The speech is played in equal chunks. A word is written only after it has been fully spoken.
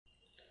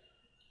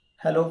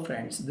Hello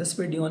friends, this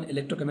video on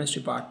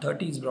electrochemistry part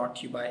 30 is brought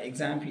to you by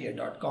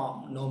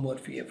examfear.com. No more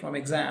fear from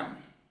exam.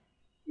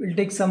 We'll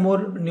take some more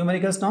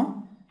numericals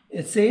now.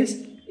 It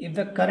says if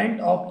the current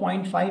of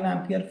 0.5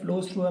 ampere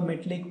flows through a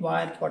metallic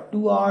wire for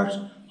 2 hours,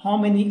 how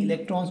many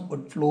electrons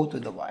would flow through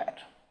the wire?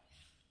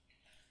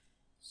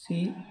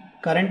 See,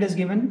 current is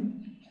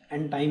given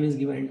and time is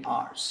given in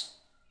hours.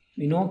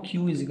 We know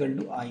Q is equal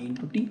to I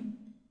into T.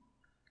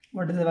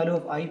 What is the value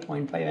of I?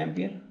 0.5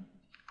 ampere.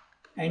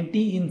 And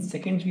T in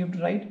seconds we have to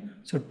write.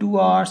 So 2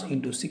 hours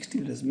into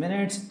 60, that is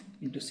minutes,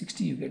 into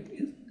 60 you get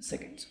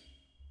seconds.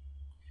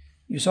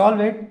 You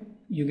solve it,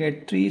 you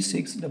get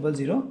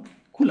 3600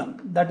 coulomb.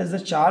 That is the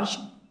charge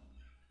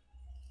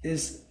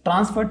is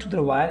transferred to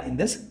the wire in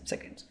this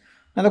seconds.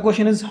 Now the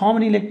question is how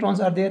many electrons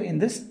are there in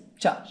this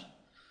charge?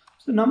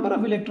 So number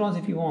of electrons,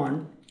 if you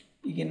want,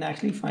 you can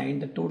actually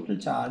find the total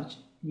charge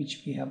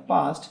which we have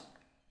passed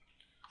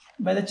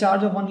by the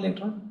charge of one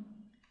electron,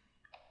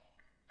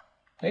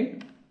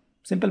 right?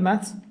 Simple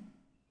maths.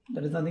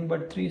 That is nothing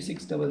but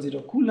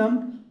 3600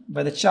 coulomb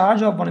by the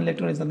charge of one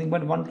electron is nothing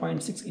but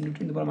 1.6 into 10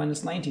 to the power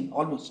minus 19,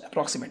 almost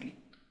approximately.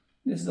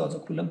 This is also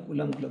coulomb,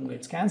 coulomb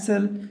gets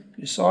cancelled.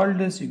 You solve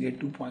this, you get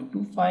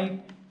 2.25,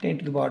 10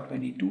 to the power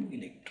 22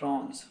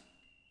 electrons.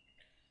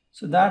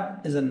 So that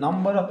is the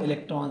number of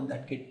electrons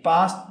that get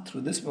passed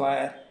through this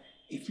wire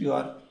if you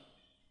are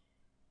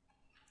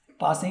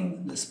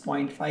passing this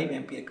 0.5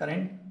 ampere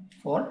current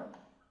for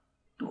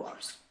 2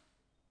 hours.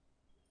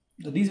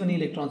 So these many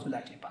electrons will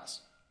actually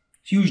pass.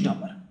 Huge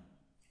number,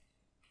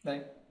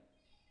 right?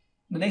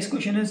 The next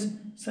question is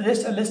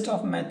suggest a list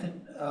of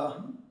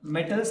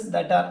metals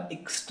that are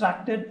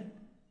extracted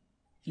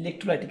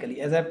electrolytically.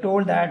 As I've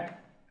told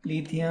that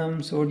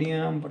lithium,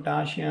 sodium,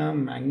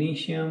 potassium,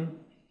 magnesium,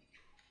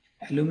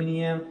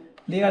 aluminium,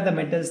 they are the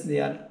metals.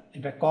 They are,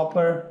 in fact,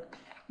 copper.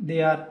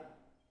 They are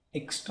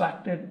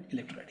extracted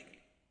electrolytically.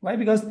 Why?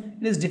 Because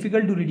it is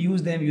difficult to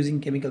reduce them using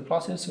chemical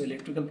process. So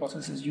electrical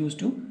process is used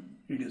to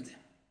reduce them.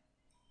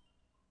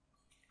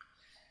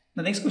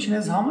 The next question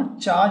is how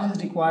much charge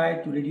is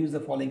required to reduce the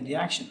following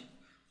reaction?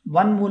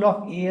 1 mole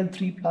of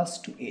Al3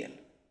 plus to Al.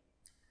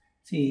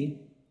 See,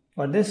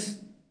 for this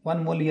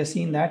 1 mole you have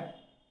seen that,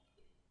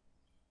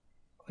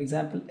 for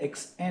example,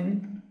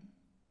 Xn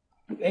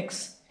to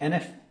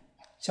Xnf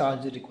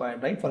charge is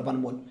required, right, for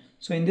 1 mole.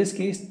 So in this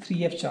case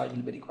 3F charge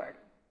will be required.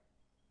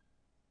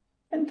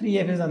 And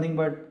 3F is nothing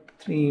but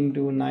 3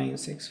 into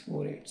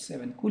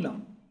 96487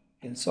 coulomb.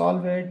 You can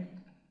solve it,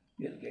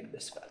 you will get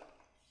this value.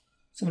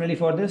 Similarly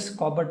for this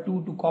copper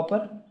 2 to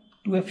copper,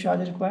 2F charge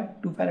is required,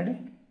 2 Faraday.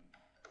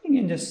 You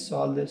can just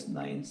solve this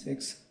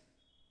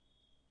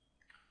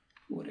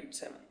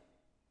 96487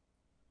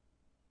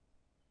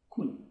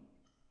 coulomb.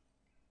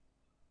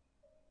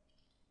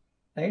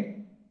 Right?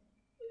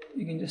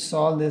 You can just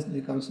solve this,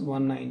 becomes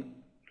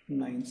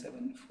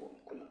 19974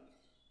 coulomb.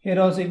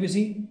 Here also if you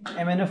see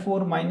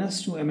MnO4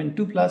 minus to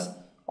Mn2 plus,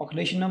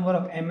 oxidation number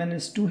of Mn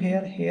is 2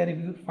 here. Here if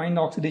you find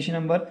the oxidation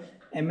number,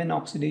 Mn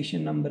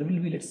oxidation number will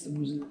be, let's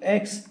suppose,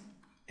 X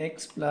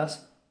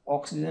plus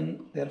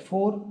oxygen there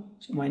 4,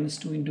 so minus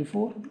 2 into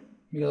 4,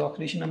 because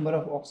oxidation number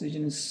of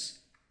oxygen is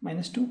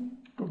minus 2,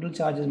 total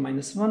charge is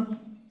minus 1.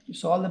 You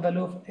solve the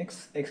value of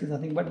X is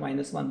nothing but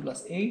minus 1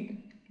 plus 8,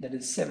 that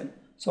is 7.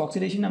 So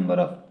oxidation number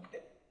of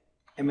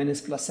Mn is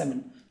plus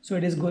 7. So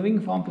it is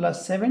going from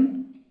plus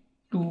 7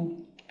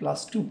 to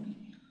plus 2.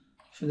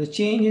 So the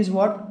change is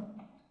what?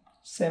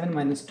 7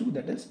 minus 2,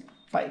 that is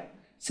 5.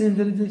 Since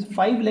there is this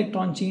 5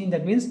 electron change,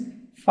 that means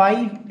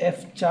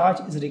 5F charge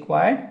is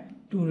required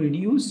to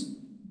reduce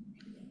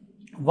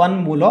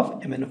 1 mole of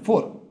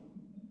MnO4,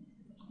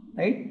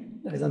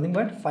 right? That is nothing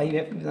but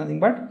 5F is nothing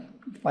but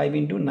 5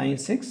 into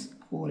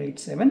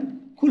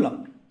 96487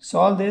 coulomb.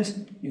 Solve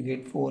this, you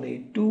get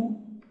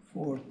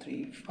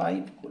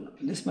 482435 coulomb.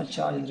 This much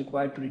charge is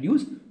required to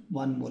reduce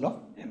 1 mole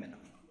of MnO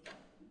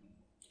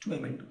to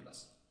Mn2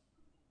 plus.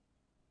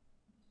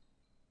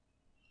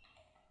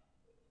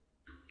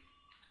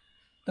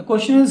 The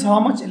question is how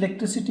much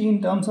electricity in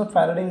terms of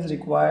Faraday is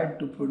required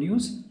to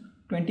produce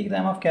 20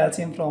 gram of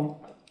calcium from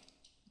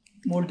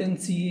molten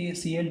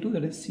Cl2,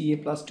 that is Ca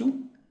plus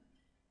 2,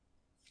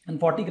 and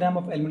 40 gram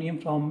of aluminium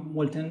from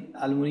molten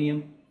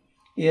aluminium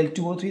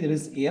Al2O3, that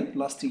is Al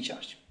plus 3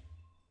 charge.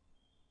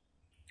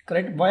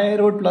 Correct? Why I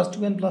wrote plus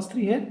 2 and plus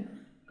 3 here?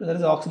 Because there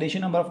is the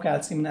oxidation number of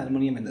calcium and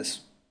aluminium in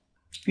this.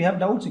 If you have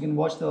doubts, you can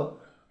watch the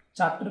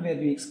chapter where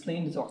we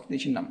explain this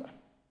oxidation number.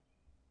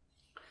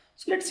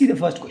 So let's see the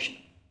first question.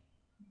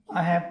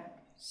 I have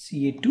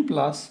Ca2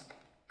 plus,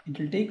 it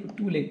will take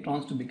 2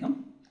 electrons to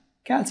become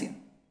calcium.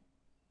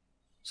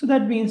 So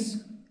that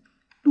means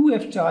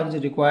 2F charge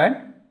is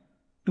required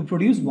to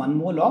produce 1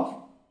 mole of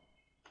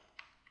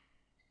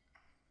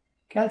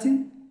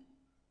calcium.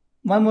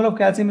 1 mole of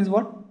calcium is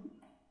what?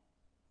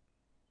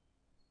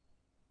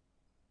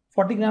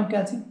 40 gram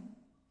calcium,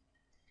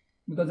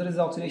 because there is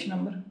the oxidation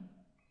number.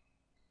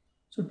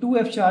 So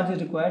 2F charge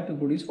is required to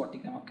produce 40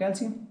 gram of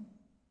calcium.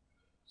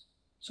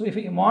 So if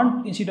I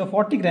want, instead of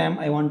 40 gram,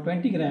 I want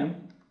 20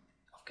 gram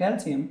of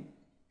calcium,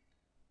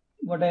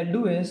 what I'll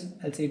do is,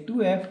 I'll say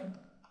 2F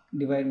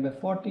divided by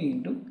 40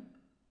 into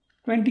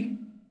 20.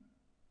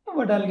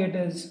 What I'll get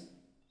is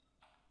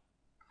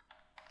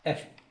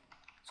F.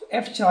 So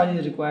F charge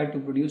is required to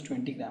produce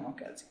 20 gram of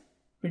calcium.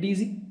 Pretty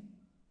easy.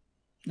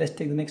 Let's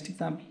take the next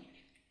example.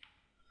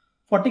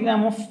 40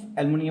 gram of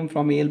aluminium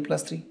from Al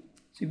plus 3.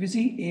 So if you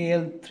see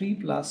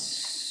Al3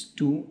 plus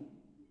 2,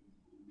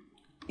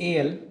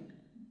 Al,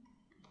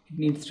 it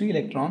needs 3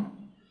 electron.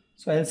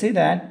 So I'll say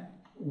that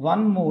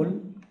 1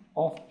 mole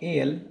of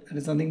Al, that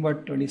is nothing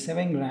but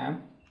 27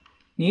 gram,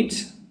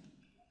 needs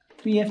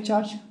 3F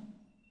charge.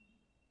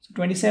 So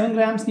 27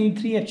 grams need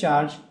 3F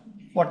charge.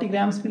 40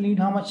 grams will need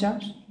how much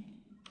charge?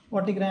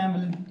 40 gram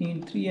will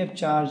need 3F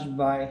charge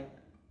by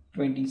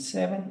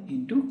 27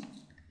 into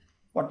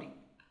 40.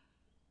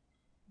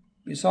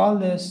 You solve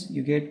this,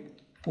 you get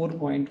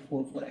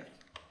 4.44F.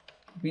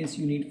 Means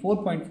you need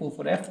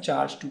 4.44F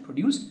charge to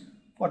produce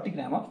 40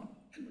 gram of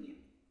aluminium.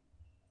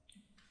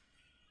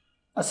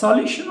 A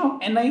solution of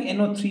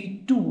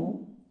NiNO3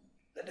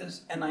 that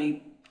is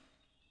Ni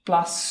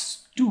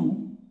plus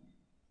 2,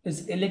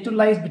 is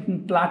electrolyzed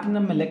between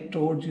platinum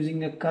electrodes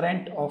using a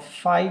current of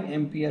 5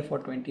 ampere for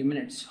 20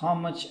 minutes. How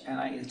much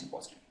Ni is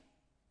deposited?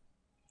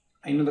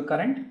 I know the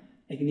current,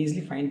 I can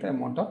easily find the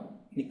amount of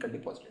nickel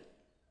deposited.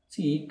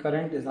 See,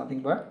 current is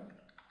nothing but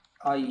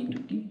I into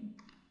T.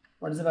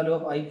 What is the value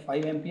of I?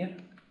 5 ampere.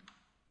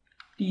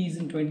 T is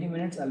in 20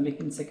 minutes, I'll make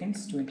in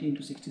seconds, 20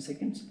 into 60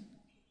 seconds.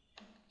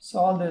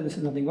 Solve this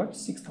is nothing but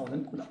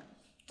 6000 coulomb.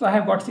 So I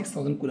have got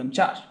 6000 coulomb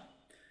charge.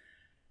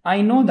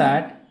 I know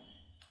that,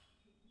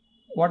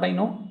 what I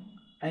know?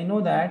 I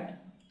know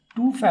that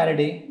 2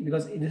 Faraday,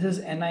 because this is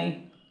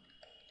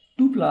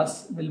Ni2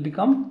 plus, will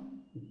become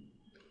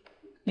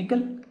nickel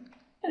and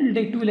it will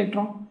take 2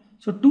 electron.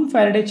 So 2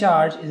 Faraday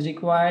charge is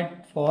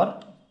required for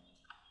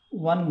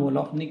 1 mole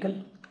of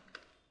nickel,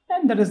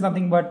 and that is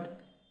nothing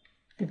but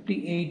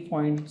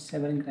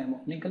 58.7 gram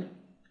of nickel.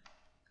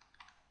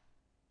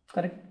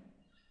 Correct?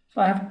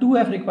 So I have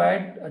 2F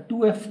required.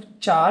 2F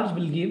charge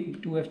will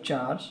give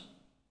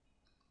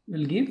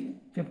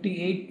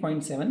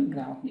 58.7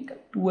 gram of nickel.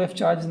 2F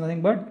charge is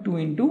nothing but 2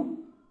 into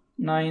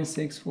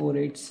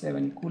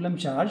 96487 coulomb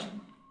charge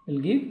will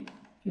give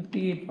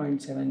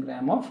 58.7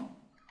 gram of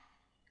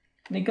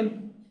nickel.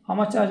 How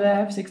much charge I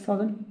have?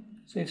 6000.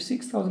 So if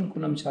 6000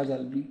 coulomb charge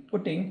I'll be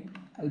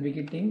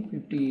getting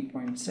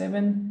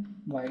 58.7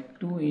 by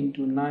 2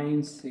 into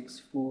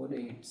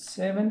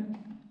 96487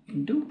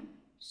 into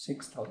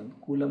 6000.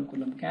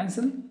 Coulomb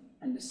cancel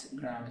and this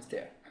gram is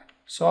there.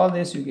 Solve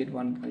this, you get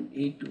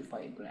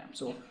 1.825 grams.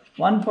 So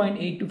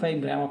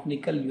 1.825 gram of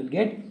nickel you will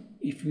get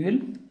if you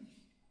will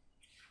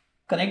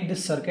connect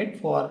this circuit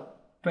for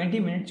 20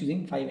 minutes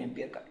using 5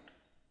 ampere current.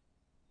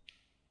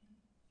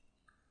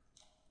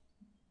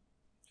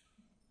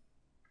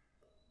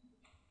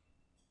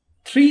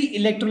 Three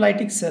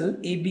electrolytic cell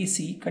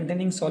ABC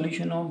containing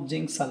solution of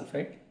zinc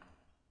sulfate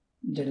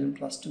Zn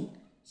plus 2,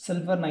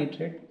 silver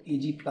nitrate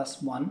Ag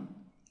plus 1,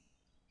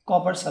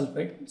 copper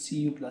sulfate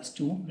Cu plus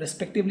 2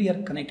 respectively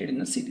are connected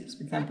in a series.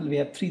 For example, we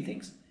have 3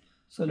 things.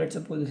 So let's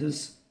suppose this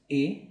is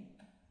A,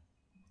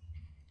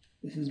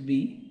 this is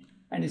B,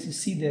 and this is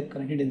C. They are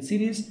connected in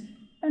series,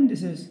 and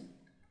this is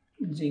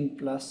zinc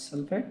plus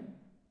sulfate,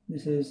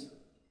 this is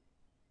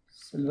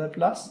silver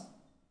plus,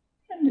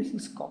 and this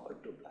is copper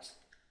 2 plus.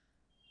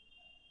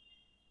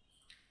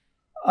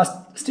 A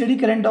steady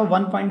current of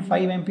 1.5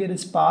 ampere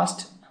is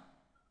passed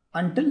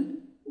until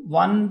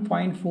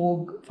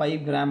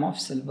 1.45 gram of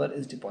silver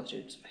is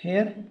deposited. So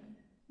here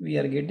we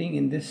are getting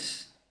in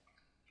this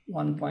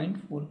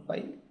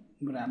 1.45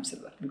 gram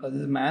silver, because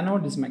this is my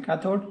anode, this is my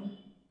cathode,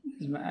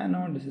 this is my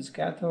anode, this is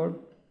cathode,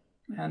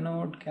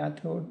 anode,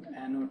 cathode,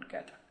 anode,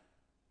 cathode.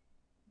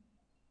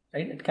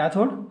 Right, at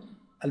cathode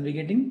I'll be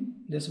getting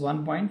this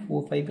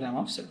 1.45 gram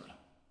of silver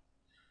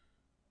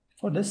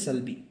for this cell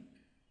B.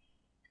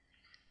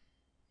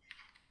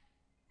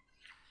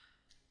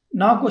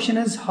 Now question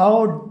is,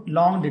 how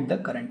long did the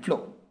current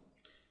flow?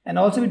 And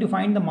also we have to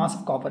find the mass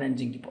of copper and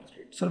zinc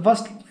deposited. So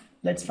first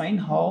let's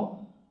find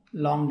how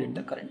long did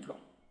the current flow.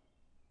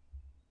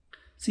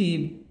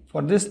 See,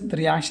 for this the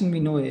reaction we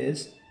know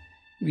is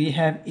we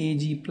have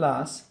Ag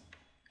plus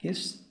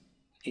gives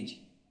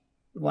Ag,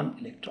 1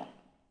 electron.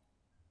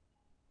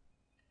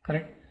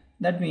 Correct?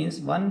 That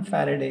means 1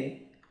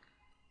 Faraday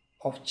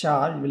of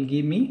charge will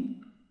give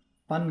me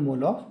 1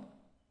 mole of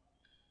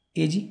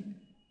Ag.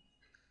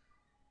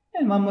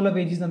 And 1 mole of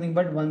Ag is nothing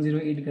but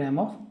 108 gram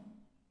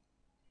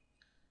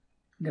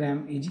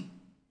Ag.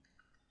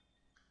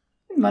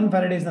 And 1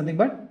 Faraday is nothing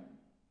but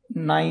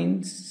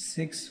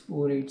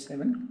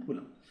 96487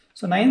 coulomb.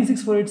 So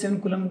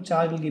 96487 coulomb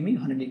charge will give me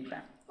 108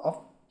 gram of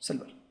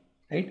silver.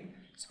 Right?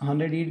 So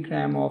 108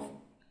 gram of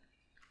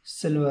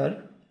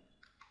silver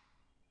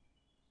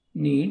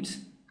needs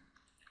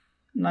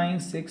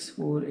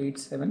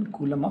 96487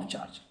 coulomb of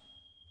charge.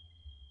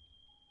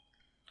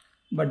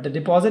 But the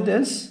deposit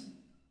is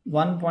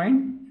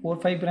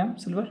 1.45 gram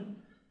silver.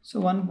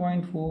 So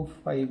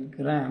 1.45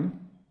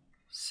 gram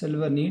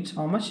silver needs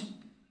how much?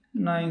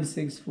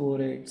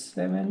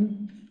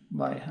 96487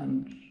 by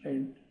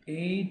 100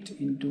 8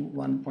 into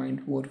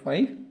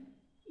 1.45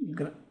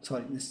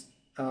 sorry,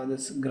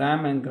 this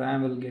gram and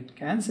gram will get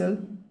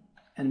cancelled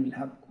and we'll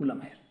have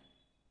coulomb here,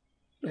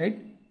 right?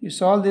 You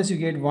solve this, you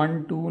get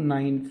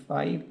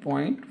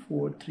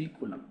 1295.43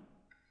 coulomb.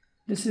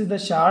 This is the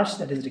charge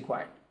that is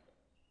required,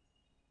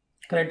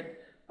 correct?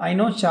 I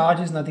know charge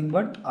is nothing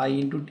but I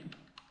into T.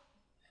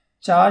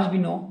 Charge we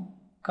know,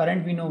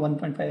 current we know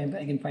 1.5 ampere,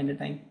 I can find the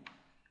time.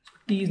 So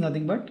T is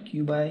nothing but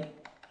Q by,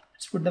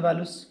 let's put the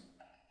values,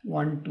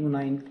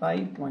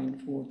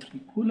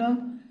 1295.43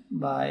 coulomb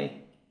by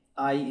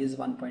I is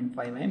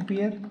 1.5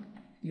 ampere.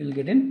 You will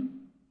get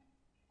in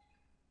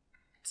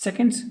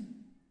seconds,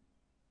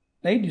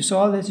 right? You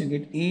solve this, you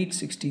get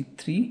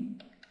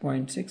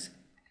 863.6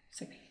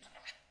 seconds.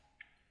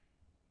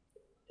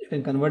 You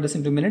can convert this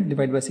into minute,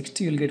 divide by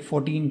 60, you will get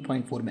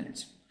 14.4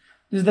 minutes.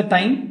 This is the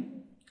time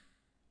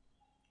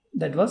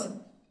that was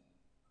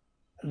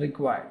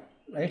required,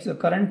 right? So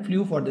current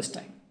flew for this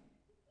time.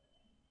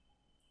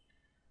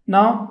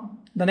 Now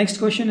the next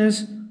question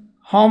is,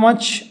 how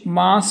much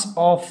mass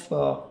of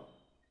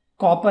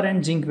copper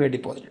and zinc were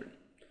deposited?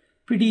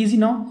 Pretty easy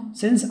now.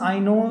 Since I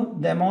know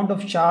the amount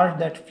of charge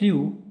that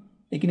flew,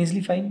 I can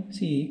easily find.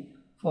 See,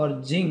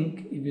 for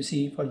zinc, if you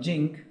see for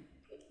zinc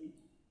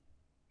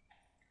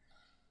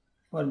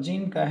I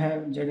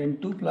have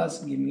Zn2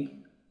 plus, give me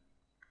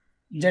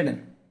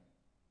Zn,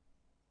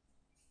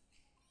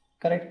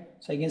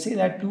 correct? So I can say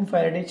that 2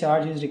 Faraday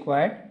charge is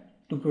required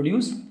to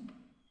produce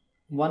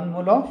 1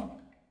 mole of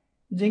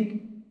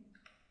zinc.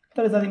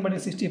 That is nothing but a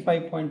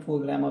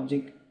 65.4 gram of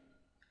zinc.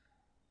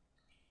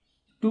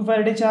 2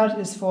 Faraday charge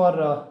is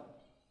for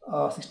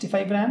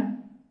 65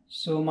 gram.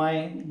 So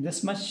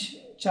this much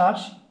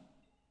charge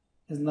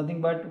is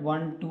nothing but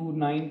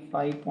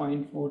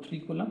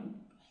 1295.43 coulomb.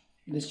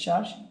 This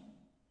charge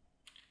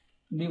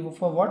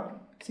for what?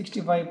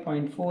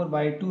 65.4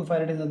 by 2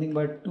 Faraday is nothing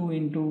but 2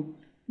 into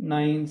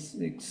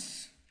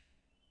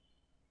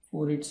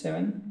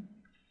 96487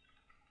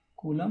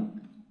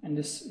 coulomb, and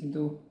this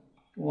into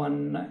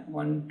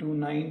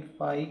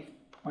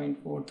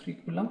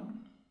 1295.43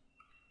 coulomb.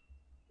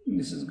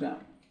 This is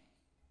gram.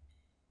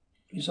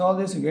 You solve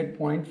this, you get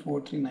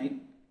 0.439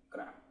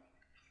 gram.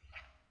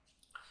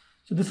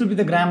 So this will be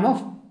the gram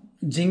of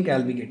zinc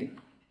I'll be getting.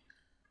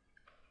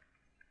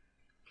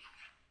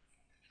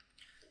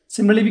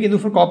 Similarly, we can do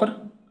for copper.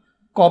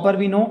 Copper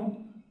we know.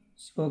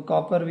 So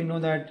copper we know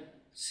that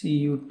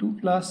Cu2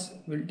 plus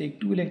will take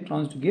 2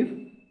 electrons to give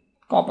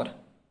copper.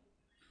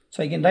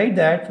 So I can write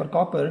that for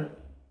copper.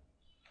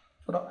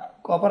 For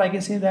copper I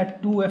can say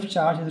that 2F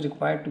charge is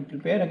required to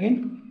prepare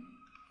again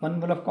 1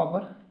 mole of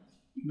copper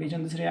based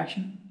on this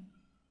reaction.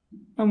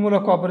 1 mole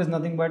of copper is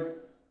nothing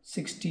but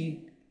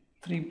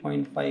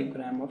 63.5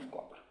 gram of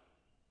copper.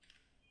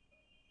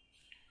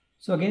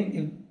 So again,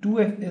 if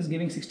 2F is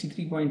giving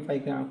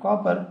 63.5 gram of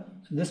copper,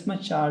 so this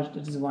much charge,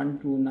 that is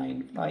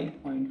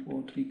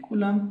 1295.43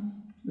 coulomb,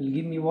 will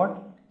give me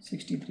what?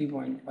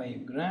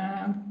 63.5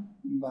 gram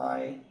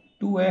by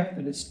 2F,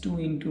 that is 2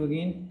 into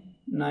again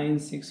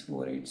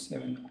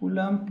 96487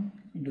 coulomb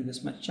into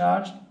this much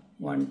charge,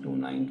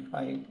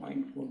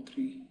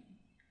 1295.43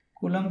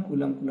 coulomb,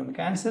 coulomb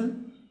cancel.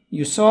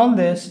 You solve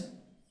this,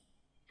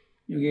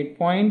 you get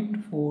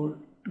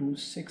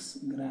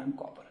 0.426 gram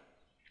copper,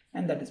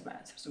 and that is my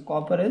answer. So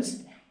copper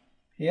is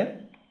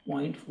here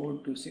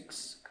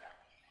 0.426 gram.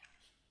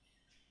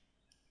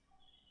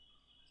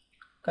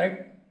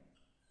 Correct?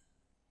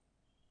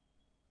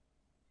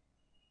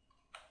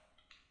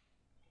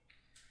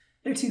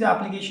 Let's see the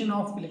application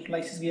of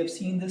electrolysis. We have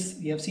seen this.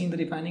 We have seen the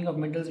refining of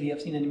metals. We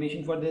have seen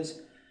animation for this.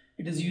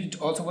 It is used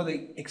also for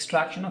the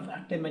extraction of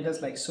active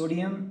metals like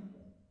sodium.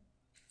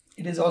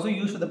 It is also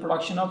used for the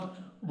production of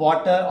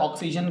water,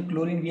 oxygen,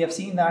 chlorine. We have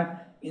seen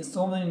that in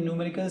so many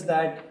numericals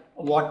that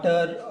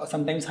water,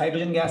 sometimes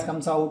hydrogen gas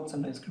comes out,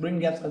 sometimes chlorine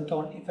gas comes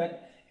out. In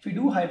fact, if you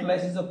do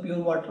hydrolysis of pure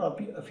water, or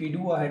if you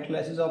do a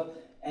hydrolysis of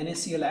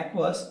NaCl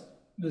aqueous,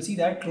 you will see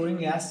that chlorine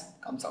gas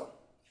comes out.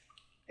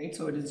 Right?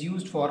 So it is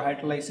used for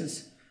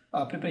hydrolysis,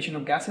 preparation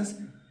of gases.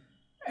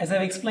 As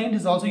I've explained, it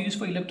is also used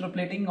for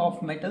electroplating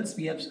of metals.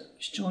 We have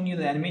shown you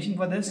the animation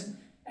for this,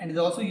 and it is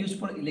also used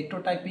for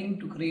electrotyping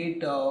to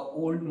create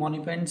old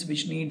monuments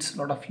which needs a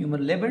lot of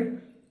human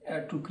labor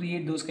to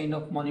create those kind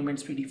of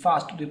monuments pretty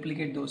fast, to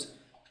replicate those.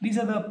 These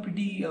are the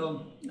pretty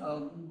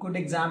good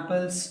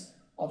examples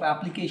of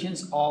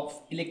applications of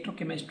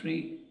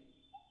electrochemistry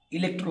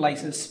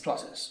electrolysis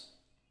process.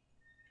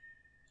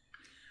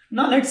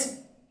 Now let's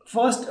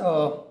first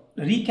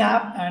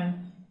recap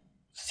and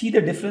see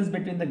the difference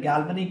between the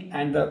galvanic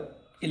and the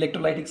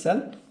electrolytic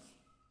cell.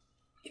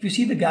 If you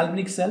see the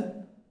galvanic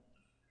cell,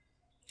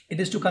 it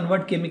is to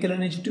convert chemical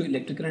energy to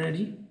electrical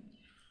energy.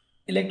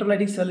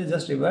 Electrolytic cell is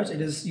just reverse.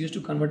 It is used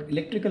to convert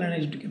electrical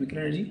energy to chemical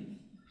energy.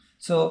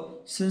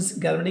 So since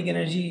galvanic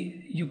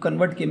energy, you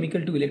convert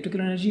chemical to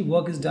electrical energy,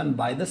 work is done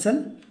by the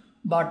cell.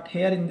 But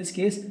here in this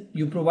case,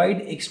 you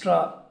provide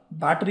extra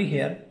battery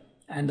here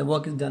and the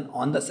work is done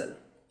on the cell.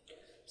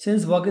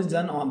 Since work is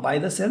done by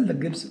the cell, that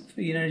gives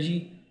free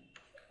energy,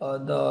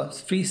 the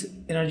free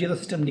energy of the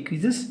system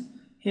decreases.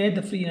 Here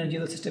the free energy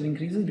of the system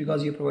increases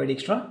because you provide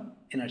extra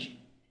energy.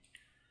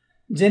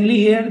 Generally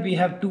here we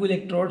have two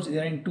electrodes, they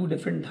are in two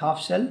different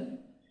half shell.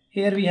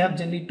 Here we have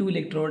generally two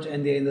electrodes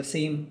and they are in the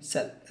same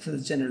cell. This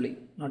is generally,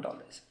 not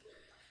always.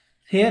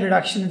 Here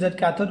reduction is at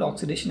cathode,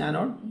 oxidation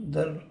anode.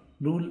 The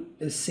rule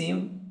is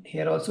same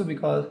here also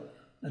because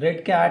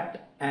red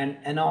cat and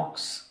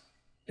NOx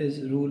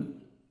is rule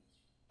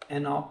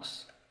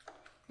NOx,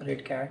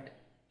 red cat.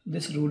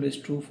 This rule is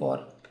true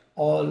for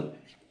all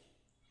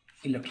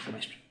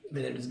electrochemistry,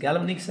 whether it is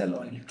galvanic cell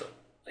or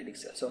electrolytic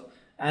cell. So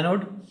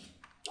anode,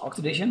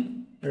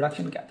 oxidation,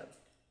 reduction, cathode.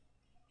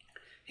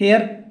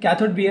 Here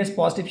cathode B has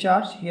positive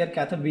charge, here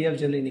cathode B has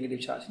generally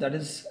negative charge. That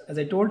is, as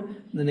I told,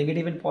 the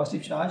negative and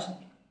positive charge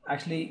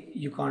actually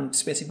you can't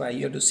specify.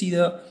 You have to see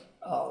the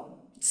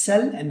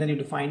cell and then you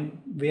have to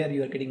find where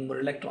you are getting more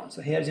electrons.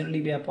 So here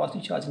generally we have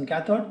positive charge in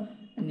cathode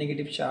and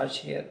negative charge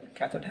here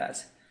cathode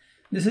has.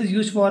 This is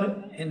used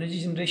for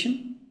energy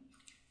generation.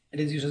 It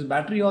is used as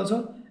battery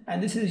also,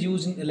 and this is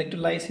used in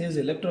electrolysis,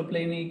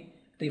 electroplaning,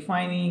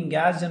 refining,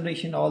 gas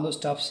generation, all those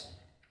stuffs.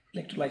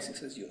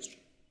 Electrolysis is used.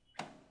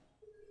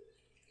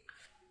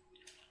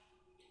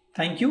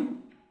 Thank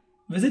you.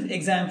 Visit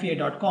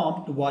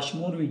examfear.com to watch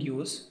more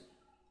videos,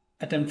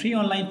 attempt free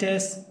online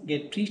tests,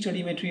 get free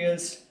study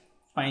materials,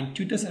 find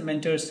tutors and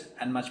mentors,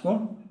 and much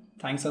more.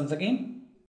 Thanks once again.